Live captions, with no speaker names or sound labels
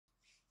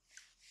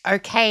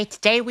Okay,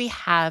 today we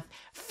have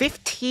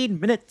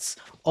 15 minutes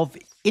of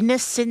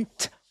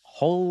innocent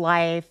whole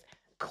life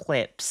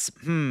clips.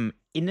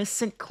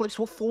 Innocent clips?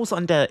 What falls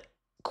under,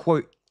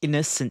 quote,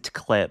 innocent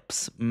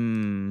clips? I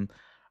don't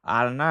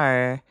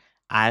know.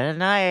 I don't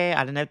know.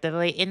 I don't know if they're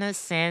really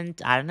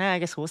innocent. I don't know. I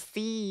guess we'll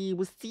see.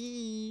 We'll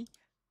see.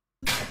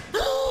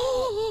 No.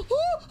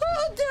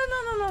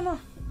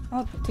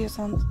 Oh, dear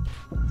son.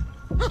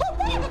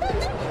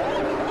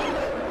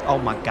 Oh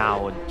my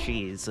god,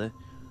 jeez.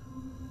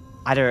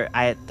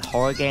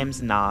 Horror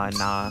games? Nah.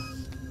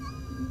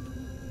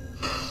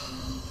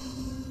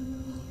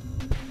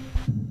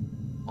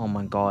 Oh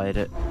my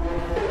god.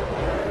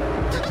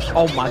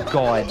 Oh my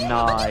god,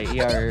 nah,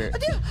 yo.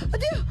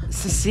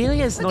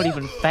 Cecilia's not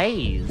even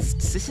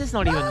phased. This is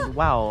not even,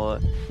 wow.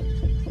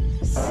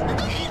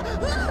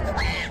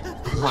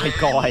 Oh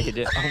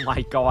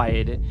my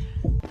god.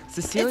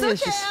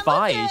 Cecilia's just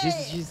fine.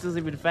 She doesn't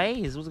even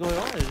phase. What's going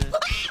on?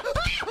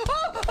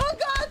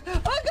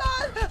 Oh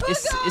god!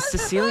 Is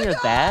Cecilia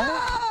there?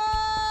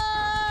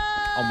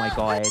 Oh my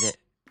god.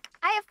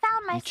 I have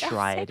found myself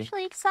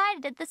sexually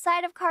excited at the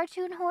sight of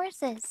cartoon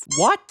horses.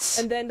 What?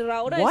 And then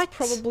Rauda is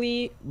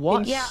probably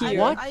in here.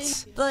 What?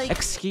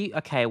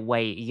 Okay,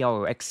 wait,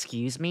 yo,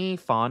 excuse me,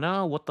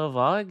 Fauna? What the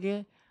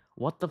fuck?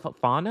 What the fuck?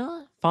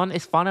 Fauna?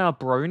 Is Fauna a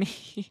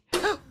brony?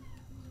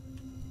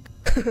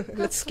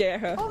 Let's scare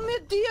her. Oh mio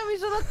Dio, mi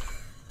sono...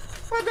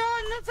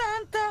 Madonna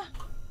santa!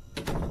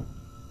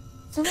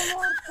 Sono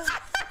morta.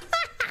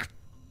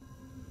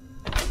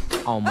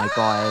 Oh my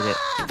god.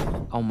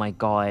 Oh my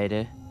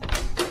god.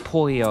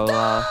 Poor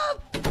Yola.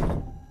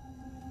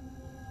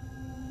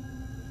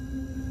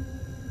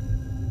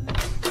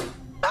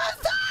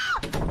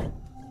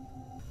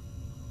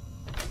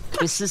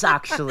 This is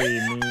actually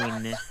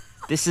mean.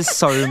 This is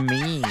so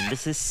mean.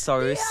 This is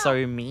so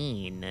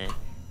mean.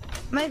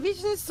 My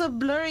vision is so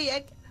blurry.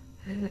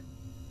 Can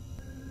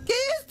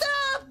you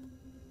stop?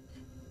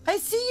 I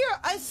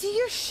see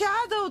your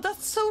shadow.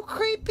 That's so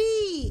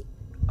creepy.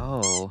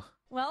 Oh.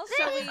 Well,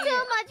 there's too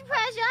much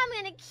pressure.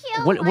 I'm gonna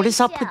kill myself. What is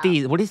up with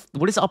these? What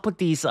is up with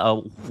these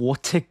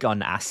water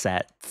gun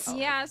assets?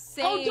 Yeah,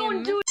 same. Oh,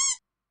 don't do it.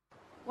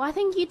 Well, I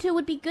think you two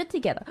would be good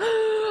together.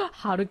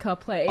 How to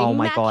play Oh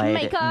my god,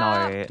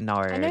 matchmaker. no.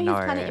 I know he's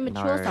kind of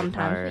immature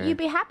sometimes, but you'd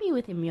be happy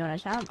with him,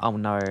 Yona-chan. Oh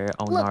no,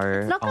 oh Look, no,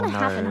 it's not gonna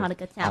happen,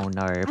 Haruka-chan. Oh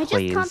no, I please.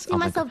 just can't see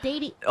myself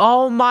dating.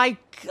 Oh my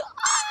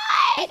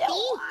god!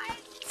 What?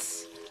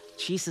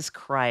 Jesus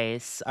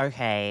Christ.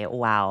 Okay,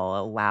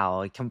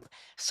 wow.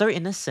 So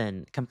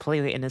innocent,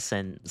 completely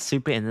innocent,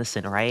 super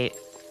innocent, right?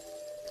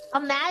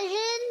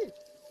 Imagine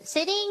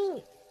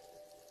sitting,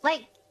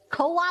 like,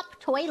 co-op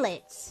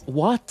toilets.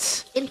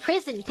 What? In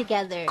prison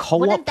together.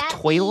 Co-op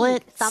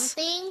toilets?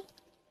 Something?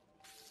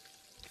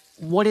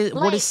 What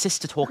is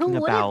sister talking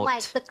who about? Who wouldn't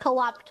like the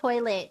co-op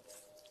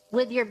toilets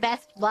with your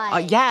best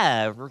bud?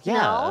 Yeah.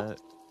 No?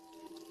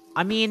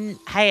 I mean,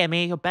 hey,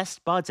 your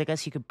best buds, I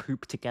guess you could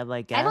poop together,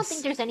 I guess. I don't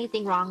think there's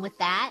anything wrong with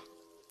that.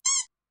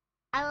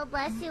 I will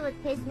bless you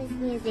with Christmas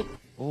music.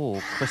 Oh,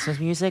 Christmas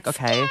music?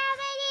 Okay.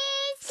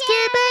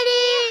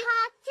 Skibbity,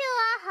 hawk to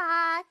a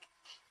hawk.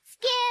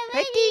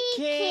 Skibbity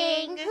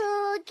king,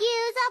 who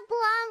gives a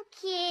blunk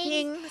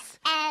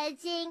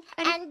edging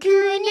and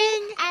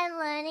gooning and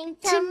learning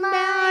to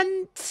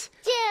munch.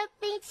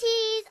 Dripping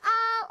cheese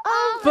all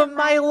over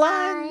my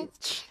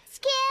lunch.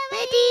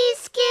 Skibbity,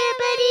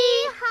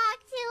 hawk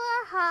to a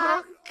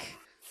hawk.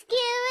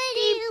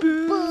 Skibbity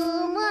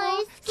boom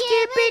or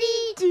skibbity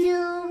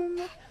doom.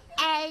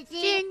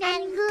 Edging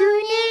and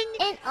gooning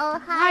in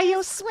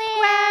Ohio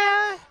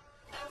Square.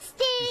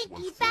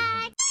 Sticky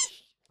back.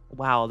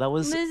 Wow, that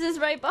was Liz is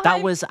right behind.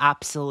 that was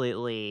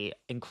absolutely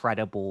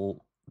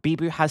incredible.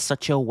 Bibu has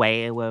such a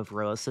way with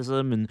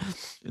lyricism and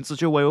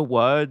such a way with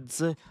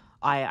words.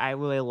 I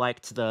really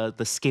liked the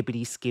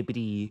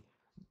skibbity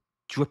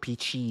drippy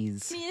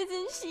cheese.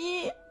 Isn't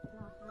she?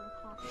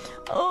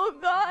 Oh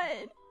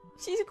god.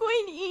 She's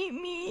going to eat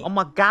me. Oh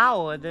my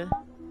god.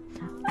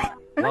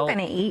 I'm not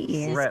gonna eat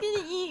you. She's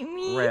gonna eat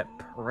me. Rip.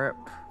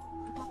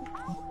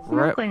 I'm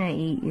not gonna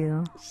eat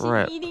you.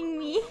 She's eating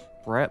me.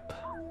 Rip.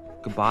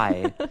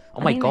 Goodbye.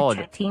 Oh my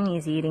god.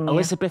 Teeny's eating you.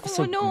 Elizabeth is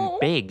so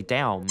big,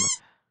 damn.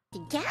 ギ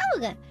ャオ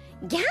が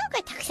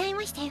たくさんい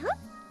ましたよ。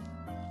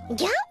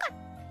ギャ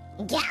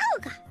オ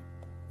が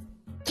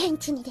現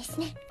地にです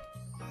ね。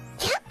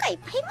ギャオがいっ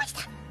ぱいいまし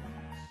た。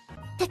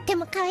とって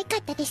も可愛か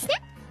ったですね。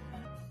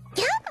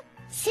ギャオが、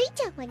スイ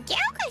ちゃんはギャ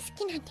オが好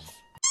きなんで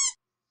す。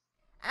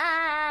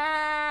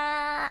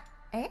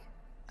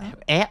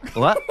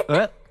What?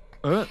 What?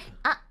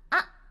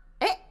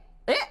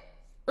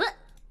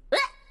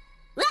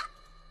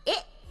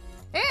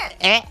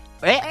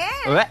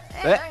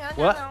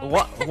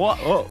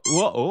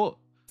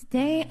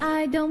 Today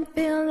I don't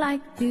feel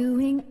like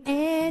doing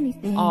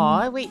anything.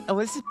 Aw, wait,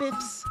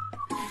 Elizabeth's...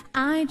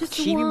 I just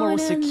Chibi Model wanna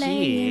so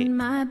lay cute. in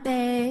my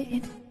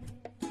bed.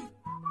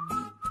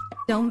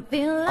 Don't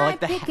feel like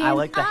picking I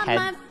like the up head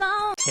my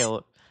phone.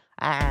 tilt.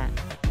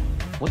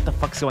 What the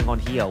fuck's going on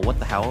here? What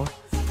the hell?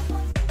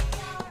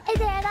 Is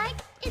that like?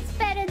 It's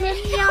better than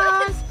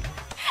yours.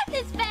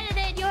 It's better.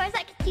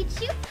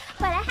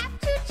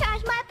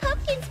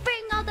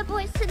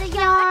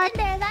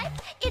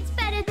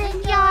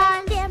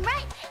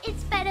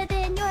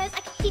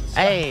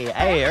 Hey,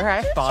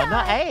 alright, fun.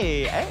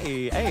 Hey,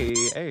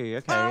 okay.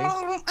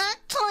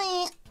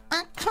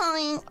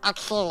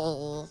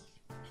 Actually.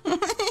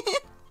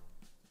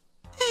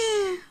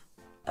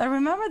 I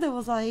remember there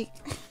was like...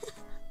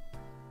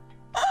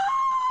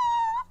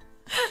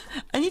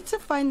 I need to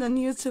find on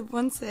YouTube,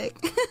 one sec.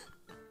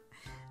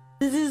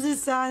 This is the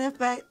sound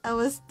effect I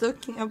was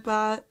talking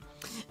about.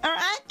 Or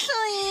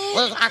actually...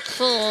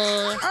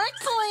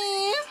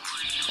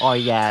 Oh,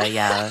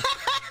 yeah.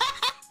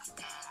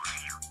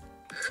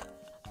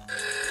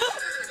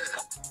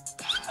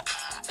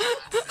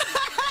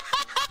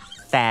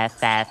 Fair.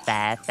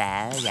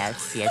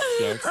 Yes.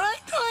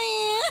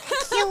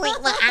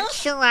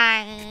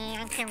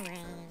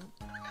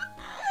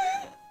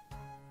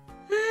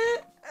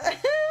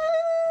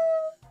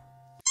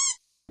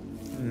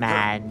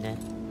 Man.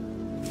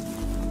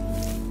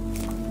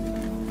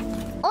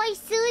 Oi,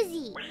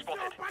 Susie.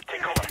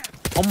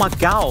 Oh my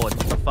god, what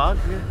the fuck?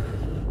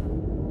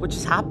 What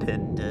just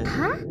happened?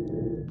 Huh?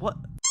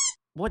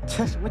 What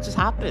just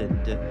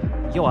happened?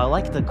 Yo, I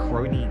like the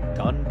crony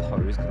gun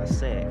pose, kinda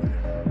sick.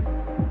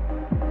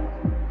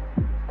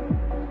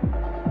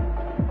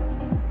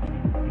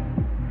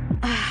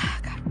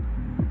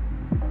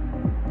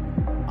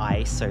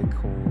 Aye, so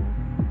cool.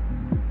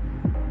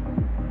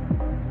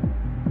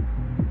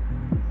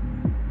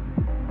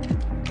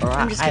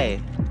 Alright,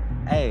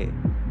 hey.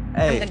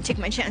 I'm gonna take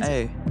my chance.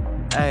 Hey.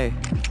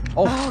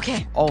 Oh,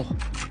 okay. Oh.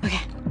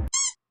 Okay.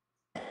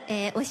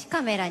 推し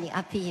カメラに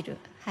アピール。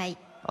はい。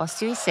Oh,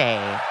 Susie.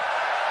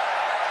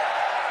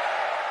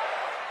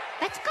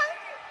 Let's go.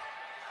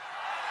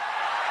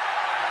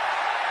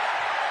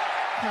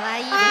 可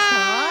愛いでし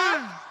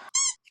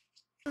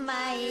ょ。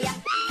マイヤ。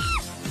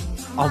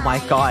 Oh my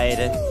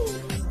god.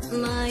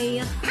 マイ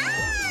ヤ。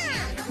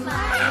マ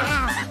イ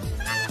ヤ。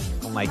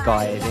 Oh my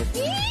god.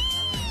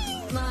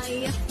 マ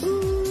イヤ。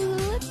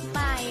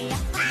マイヤ。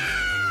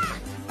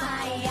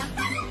マイヤ。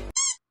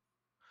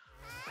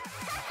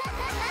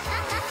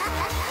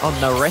 Oh,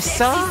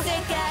 Narissa?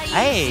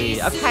 Hey,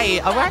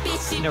 okay, alright,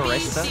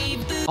 Narissa.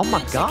 Oh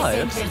my god,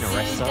 okay,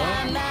 Narissa.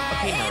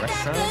 Okay,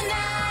 Narissa.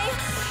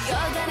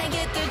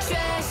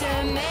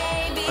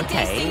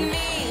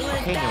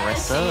 Okay,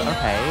 Narissa,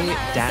 okay.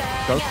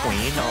 Go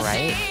queen,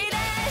 alright.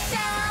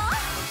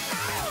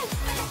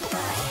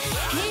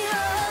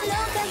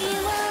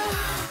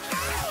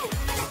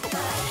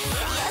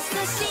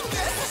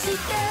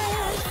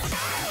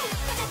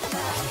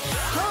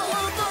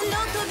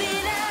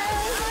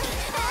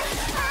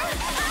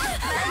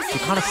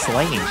 She's kind of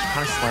slaying.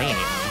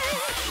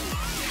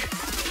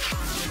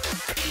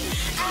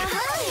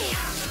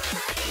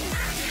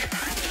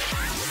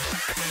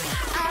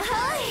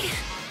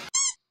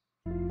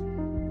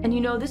 And you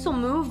know, this will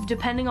move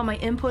depending on my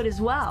input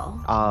as well.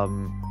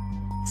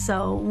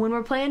 So when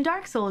we're playing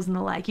Dark Souls and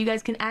the like, you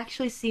guys can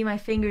actually see my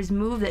fingers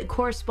move that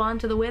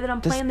correspond to the way that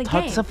I'm playing the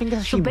game. Does the fingers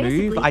actually so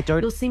move?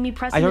 You'll see me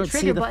pressing the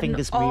trigger button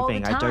all the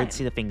time. I don't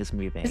see the fingers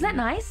moving. Isn't that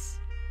nice?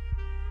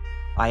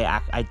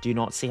 I do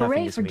not see her Hooray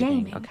fingers for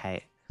moving. gaming.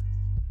 Okay.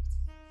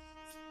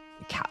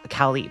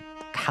 Callie,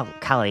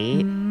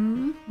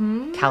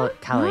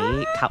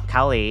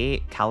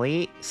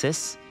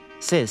 sis.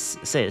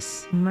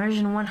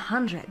 Immersion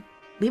 100.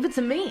 Leave it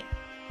to me.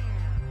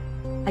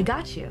 I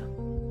got you.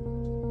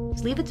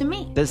 Just leave it to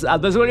me. This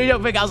one you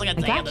don't think I was gonna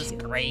say on the you.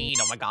 screen.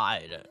 Oh my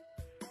god.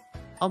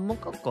 Oh,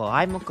 Mokoko.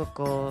 Hi,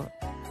 Mokoko.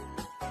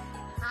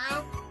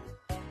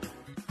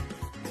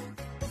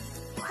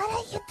 What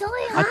are you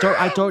doing?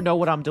 I don't know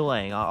what I'm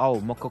doing.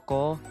 Oh,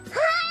 Mokoko.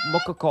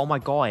 Mokoko, oh my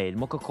god.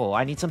 Mokoko,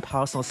 I need some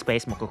personal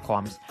space, Mokoko.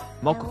 I'm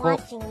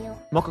watching you.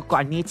 Mokoko,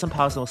 I need some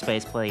personal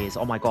space, please.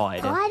 Oh my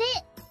god. Got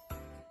it?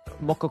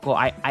 Mokoko,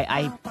 I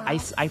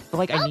feel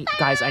like I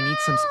need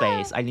some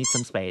space. I need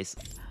some space.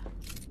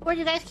 Where do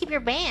you guys keep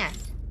your band?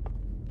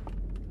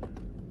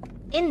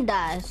 In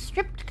the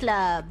strip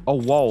club.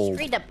 Oh, whoa.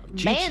 Straight up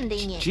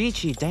banding it.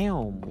 Gigi,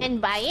 damn. And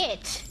by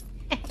it,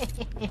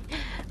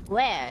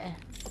 well,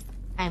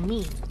 I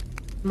mean,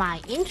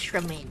 my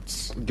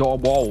instruments. Yo,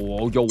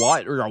 whoa, yo,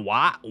 what? Yo,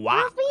 what?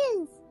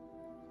 Muffins!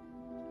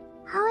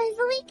 How has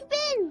the week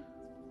been?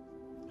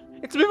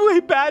 It's been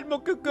really bad,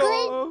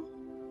 Mokoko.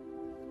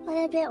 But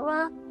a bit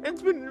rough.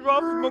 It's been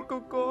rough,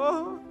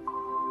 Mokoko.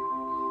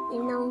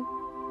 You know,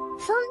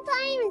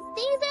 sometimes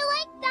things are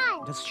like that.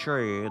 That's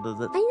true. I know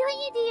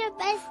you do your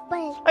best,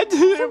 but I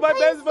do my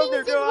best,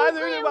 sometimes things Mokoko. I just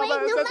do won't my go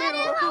best. your way, no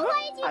matter how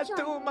hard you I try.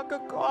 do,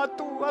 Mokoko. I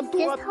do. It's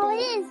just how it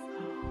is.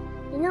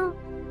 You know,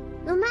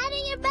 no matter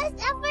your best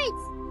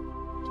efforts,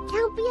 it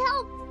can't be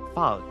helped.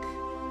 Fuck.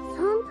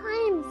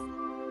 Sometimes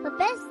the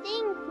best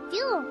thing to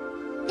do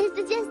is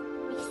to just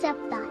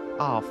accept that.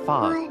 Oh,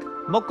 fuck.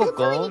 But that's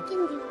all you Mokoko.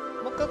 can do.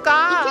 Mokoko. You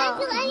can't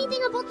do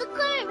anything about the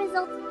current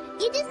results.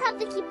 You just have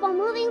to keep on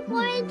moving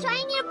forward and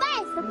trying your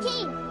best,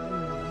 okay?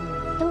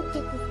 Don't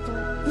get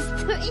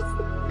discouraged.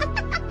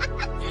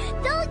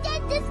 Don't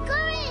get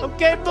discouraged.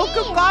 Okay,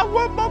 Mokoko. I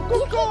want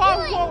Mokoko. I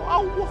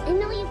want. I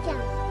know you can.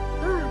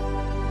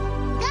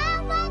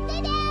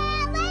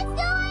 Let's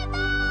do our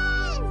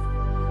best!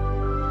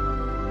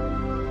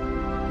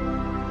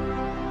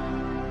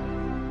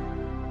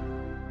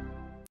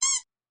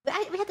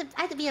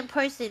 in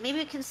person. Maybe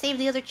we can save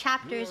the other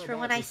chapters for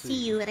when I see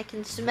you and I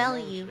can smell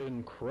you.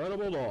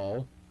 Incredible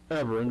doll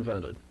ever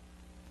invented.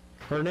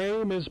 Her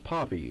name is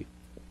Poppy.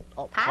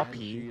 Oh, Poppy.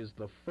 She is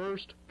the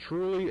first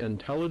truly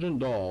intelligent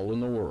doll in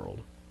the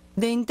world.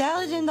 The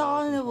intelligent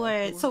doll in the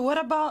world. So what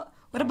about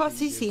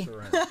Cece?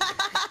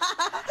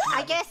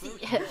 I guess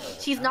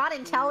she's not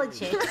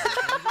intelligent.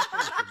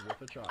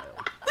 With a child.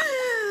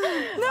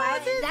 No,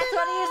 that's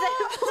what he is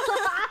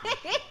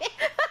implying.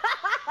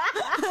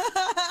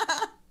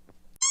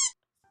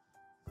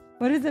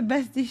 What is the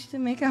best dish to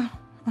make on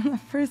a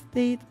first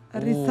date? A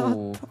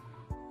risotto.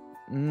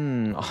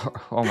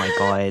 Oh my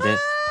god.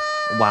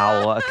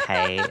 Wow,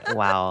 okay.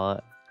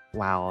 Wow.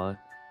 Wow.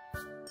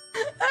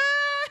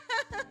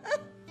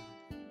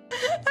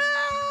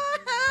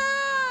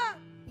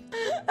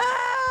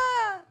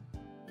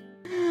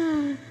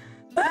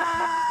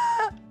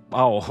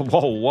 Oh,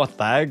 whoa, what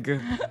the heck?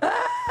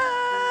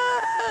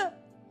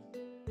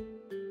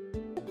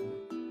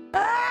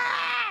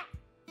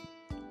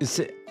 Is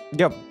it...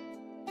 Yo...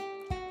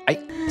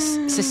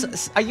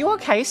 Sis, are you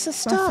okay,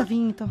 sister? Basta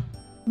finito.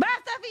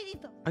 Basta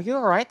finito! Are you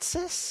alright,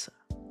 sis?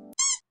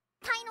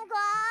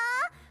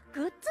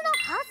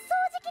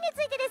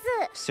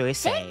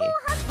 Seriously.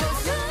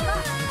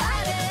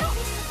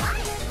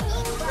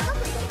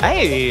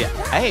 Hey,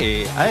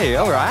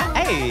 alright.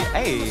 Hey,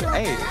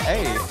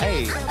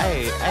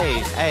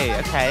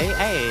 okay,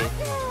 hey.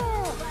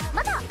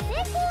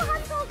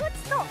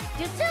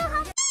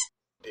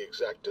 The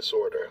exact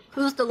disorder.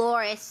 Who's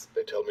Dolores?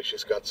 They tell me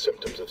she's got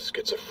symptoms of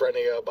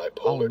schizophrenia,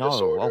 bipolar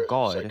disorder,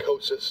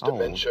 psychosis,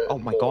 dementia, oh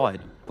my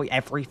god. Wait, Is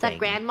everything. that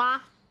grandma?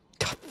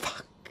 God,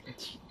 fuck.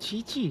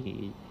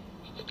 Gigi.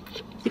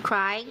 You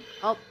crying?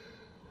 Oh.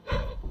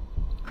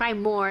 Cry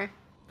more.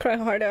 Cry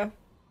harder.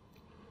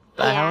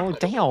 Hell,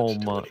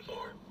 damn.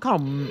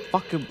 Kind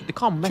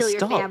of messed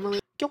your up. family.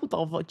 Yo,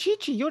 the fuck?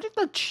 Gigi, you did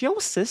the chill,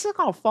 sis. It's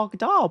kind of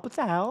fucked up. What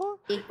the hell?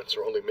 Treatments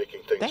are only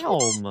making things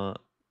worse. Damn.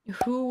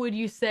 Who would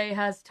you say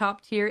has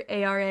top tier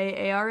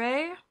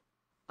ARA?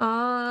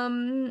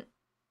 No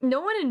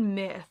one in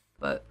Myth,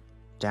 but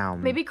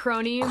Damn. maybe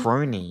Crony.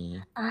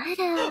 Crony. Ah, who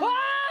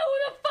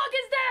the fuck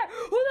is there?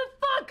 Who the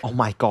fuck? Oh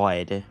my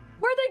god.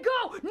 Where'd they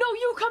go? No,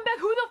 you come back.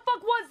 Who the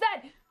fuck was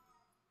that?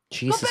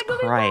 Jesus Go back,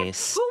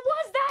 Christ. Who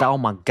was that? Oh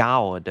my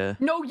god.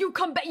 No, you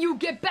come back. You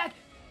get back.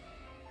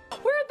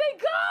 Where'd they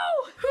go?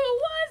 Who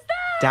was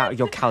that?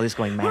 Yo, Callie's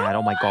going mad.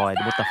 Oh my god.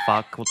 What the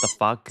fuck? What the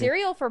fuck?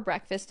 Cereal for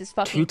breakfast is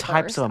fucking Two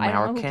types of cursed. I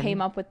don't know who American?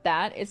 came up with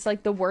that. It's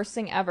like the worst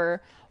thing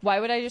ever. Why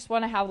would I just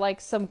want to have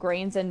like some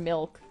grains and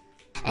milk?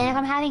 And if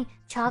I'm having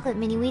chocolate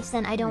mini wheats,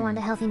 then I don't want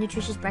a healthy,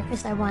 nutritious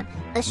breakfast. I want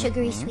a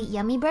sugary, sweet,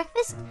 yummy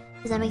breakfast.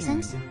 Does that make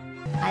sense?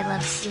 I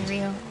love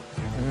cereal.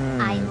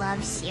 I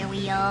love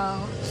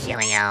cereal.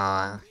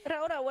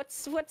 Raura,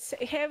 what's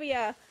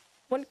heavier?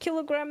 1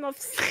 kilogram of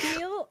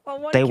steel or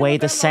 1 They weigh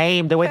the kilogram of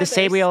same. They weigh the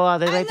same, feathers? Riola.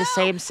 They weigh the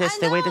same, sis.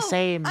 They weigh the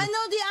same. I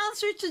know the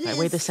answer to this. They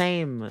weigh the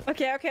same.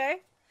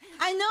 Okay.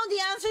 I know the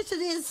answer to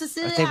this,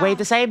 Cecilia. They weigh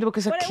the same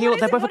because a kilo.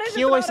 They're both a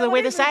kilo, so they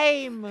weigh the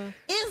same.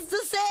 It's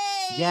the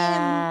same.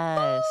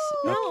 Yes.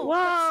 No, Okay.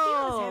 but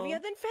steel is heavier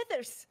than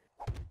feathers.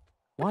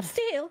 What?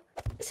 Steel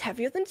is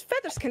heavier than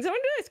feathers. Can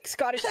someone do a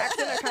Scottish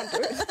accent? I can't do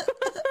it.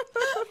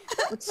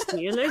 But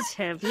steel is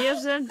heavier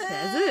than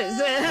feathers.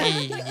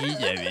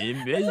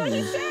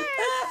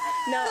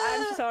 No,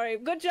 I'm sorry.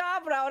 Good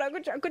job, Raura.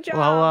 Good job.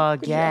 Well,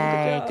 Good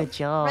yeah, job. good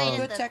job.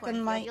 Go check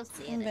on my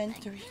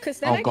inventory.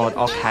 Oh god,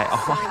 okay.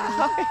 Oh.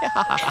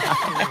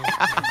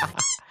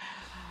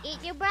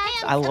 Eat your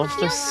breakfast. I love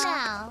this.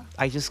 Now.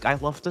 I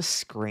love the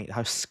scream.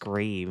 Her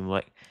scream,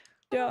 like.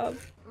 Good job.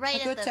 Right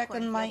Go at the check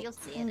on my You'll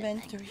see it.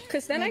 inventory.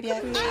 Because then Maybe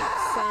I could make Oh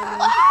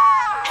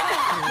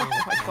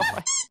my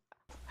god.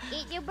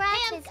 Eat your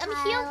breakfast. I'm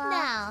healed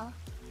now.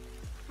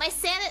 My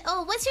sanity.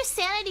 Oh, what's your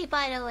sanity,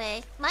 by the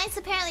way? Mine's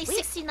apparently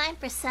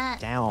 69%.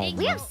 Damn.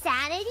 We have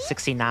sanity?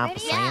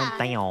 69%. Yeah.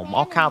 Damn.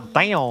 Okay,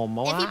 damn.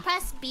 If you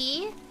press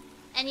B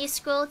and you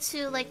scroll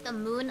to like the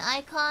moon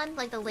icon,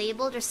 like the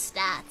label, there's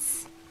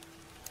stats.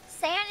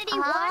 Sanity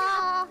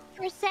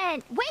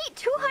 100%. Wait,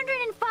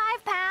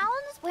 205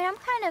 pounds? Wait, I'm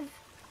kind of...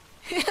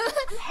 You're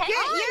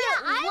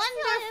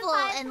wonderful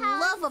and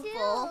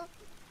lovable.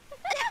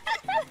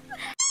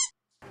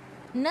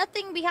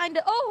 Nothing behind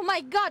it. Oh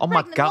my god. Oh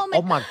my god.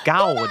 moment. Oh my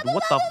god.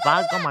 What the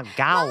fuck? Oh my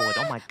god.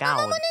 Oh my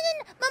god.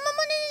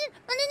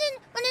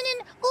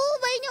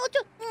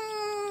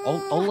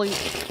 Oh, Oli.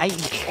 Hey,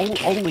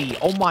 Oli.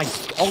 Oh my.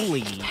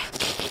 Oli.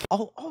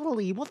 Oh,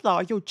 Oli. What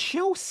the? Yo,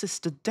 chill,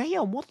 sister.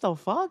 Damn. What the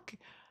fuck?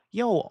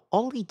 Yo,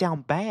 Oli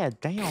down bad.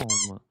 Damn.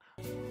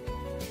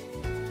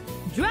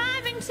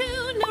 Driving to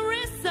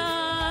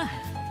Narissa.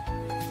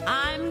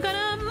 I'm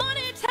gonna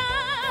monitor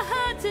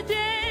her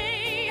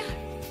today.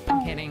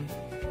 I'm kidding.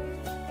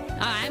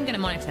 I'm gonna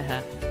monitor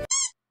her.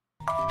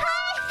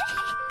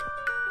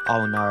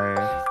 Oh no.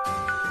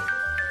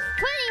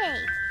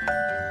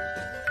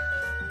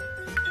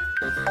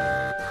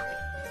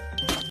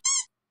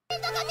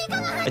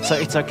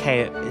 28. It's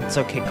okay. It's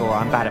okay, girl.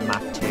 I'm bad at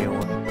math too.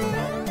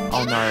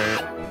 Oh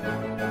no.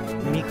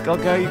 Go,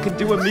 go, you can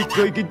do it,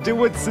 Miko, you can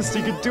do it, sister,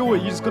 you can do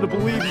it. You just gotta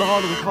believe in the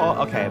heart of the car.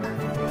 Okay.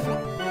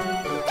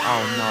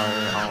 Oh no,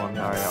 oh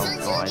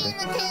god.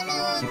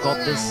 You got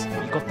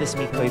this,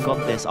 Miko, you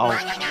got this. Oh no,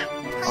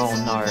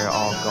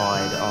 oh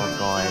god, oh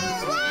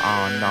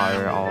no,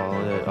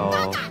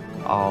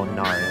 oh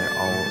no,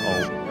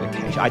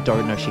 okay, I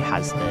don't know if she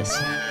has this.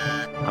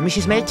 I mean,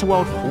 she's made it to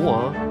World 4.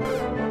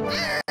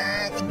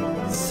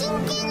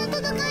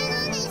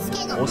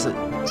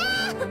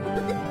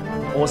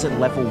 Or was it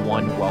level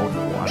 1, World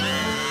 1?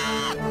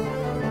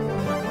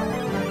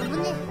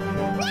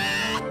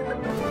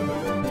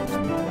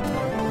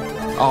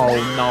 Oh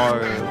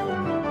no.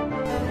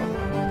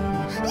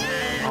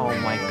 Oh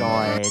my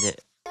god.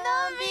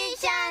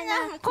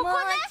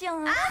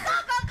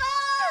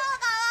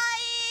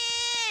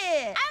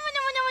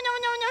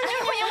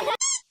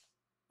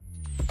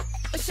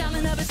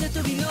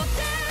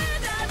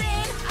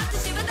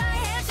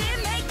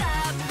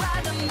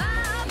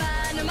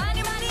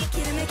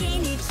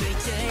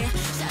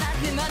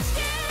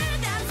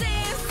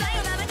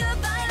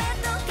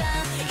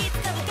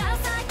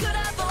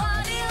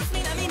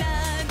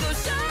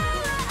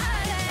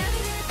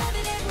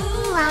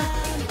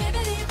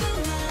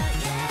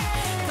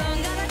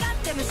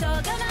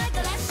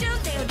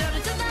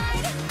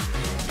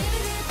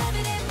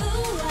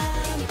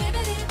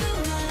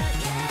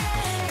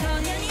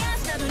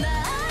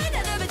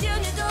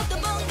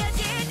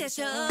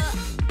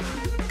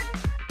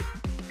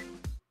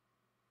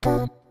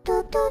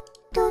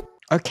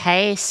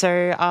 Okay,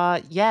 so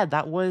yeah,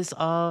 that was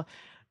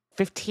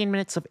 15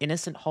 minutes of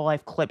innocent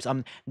hololive clips.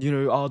 There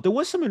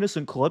was some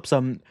innocent clips.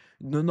 No,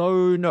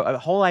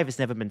 hololive has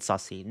never been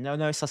sussy. No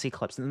sussy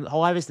clips.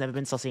 Hololive has never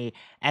been sussy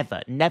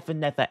ever. Never,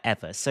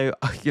 ever. So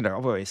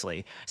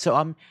obviously.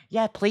 So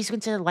yeah, please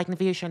consider liking the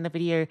video, sharing the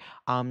video.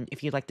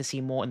 If you'd like to see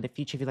more in the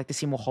future, if you'd like to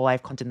see more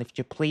hololive content in the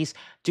future, please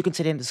do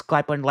consider hitting the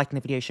subscribe button, liking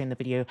the video, sharing the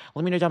video.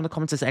 Let me know down in the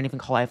comments if there's anything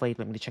hololive you'd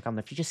like me to check out in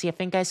the future. See you,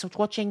 thank you guys for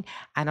watching,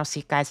 and I'll see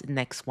you guys in the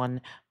next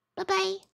one. Bye bye.